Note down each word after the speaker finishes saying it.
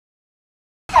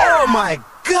my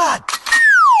God!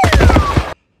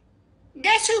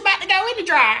 Guess who about to go in the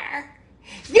dryer?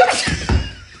 You.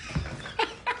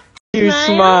 You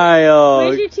smile.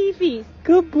 Where's your teethies?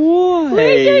 Good boy.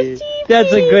 Where's your teethies?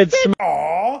 That's a good smile.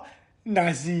 Aw,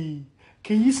 Nazi.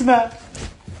 Can you smile?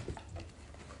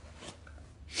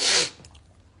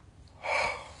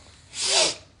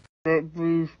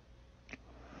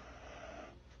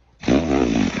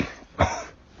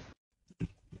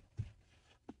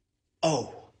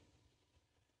 Oh.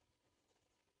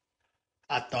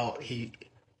 I thought he...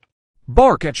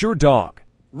 Bark at your dog.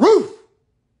 Roof!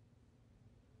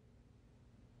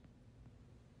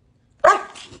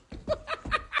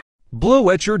 Blow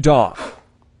at your dog.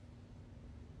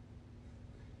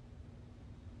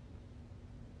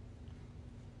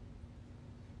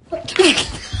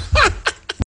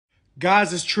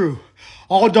 Guys, it's true.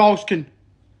 All dogs can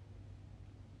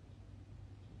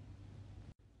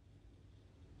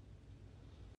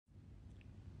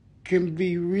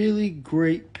be really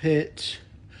great pets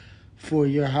for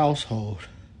your household.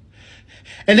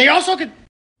 And they also can...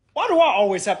 Why do I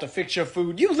always have to fix your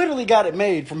food? You literally got it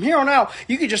made. From here on out,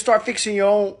 you can just start fixing your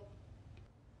own.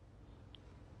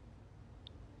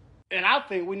 And I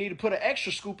think we need to put an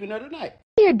extra scoop in there tonight.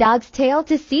 Your dog's tail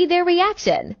to see their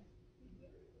reaction.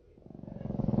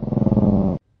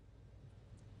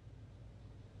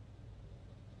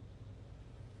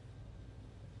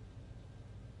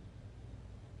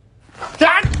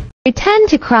 Pretend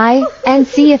to cry and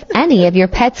see if any of your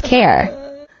pets care.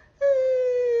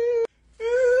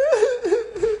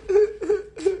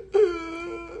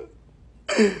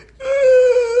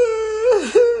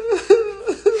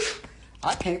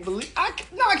 I can't believe...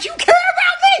 Knox, you care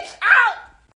about me? Ow!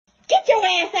 Get your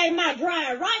ass out of my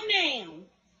dryer right now.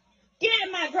 Get out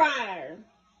of my dryer.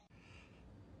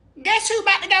 Guess who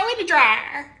about to go in the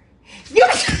dryer? You...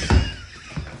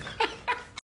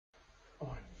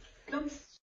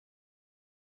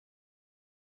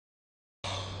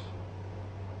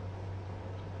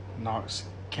 Knox,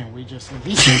 can we just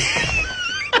leave?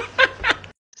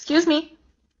 Excuse me.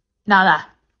 Nada.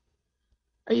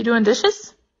 Are you doing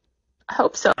dishes? I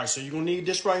hope so. Alright, so you're gonna need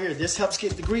this right here. This helps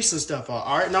get the grease and stuff out.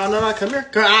 Alright, no, come here.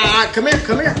 Come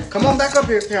here. Come on back up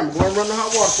here. Here, I'm going to run the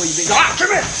hot water for you, big dog. Come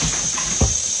here.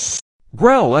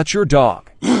 Growl at your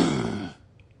dog.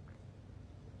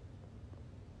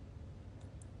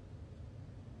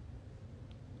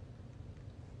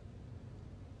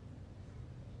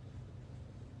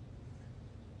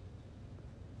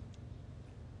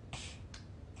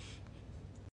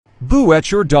 Boo at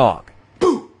your dog.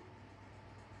 Boo!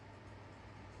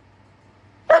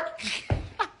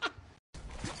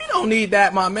 We don't need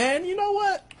that, my man. You know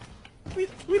what? We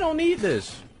don't need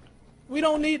this. We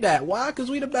don't need that. Why? Because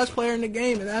we the best player in the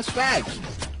game, and that's facts.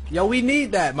 Yo, we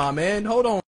need that, my man. Hold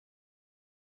on.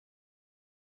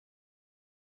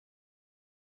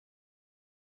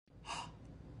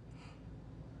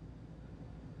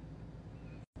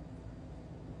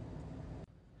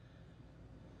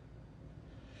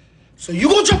 So you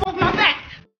gonna jump off my back?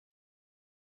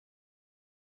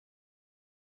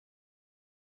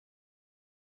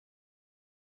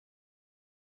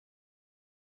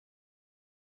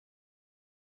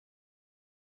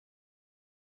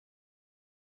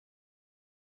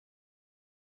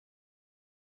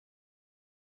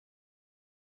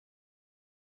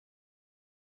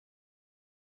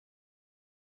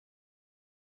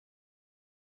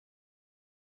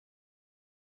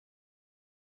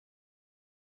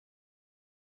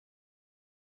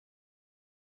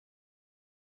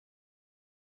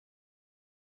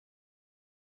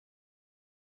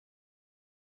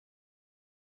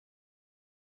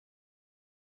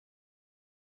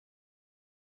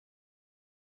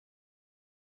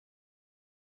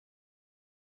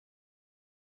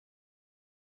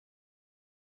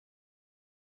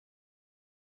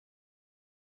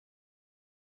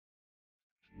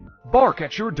 Bark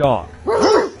at your dog.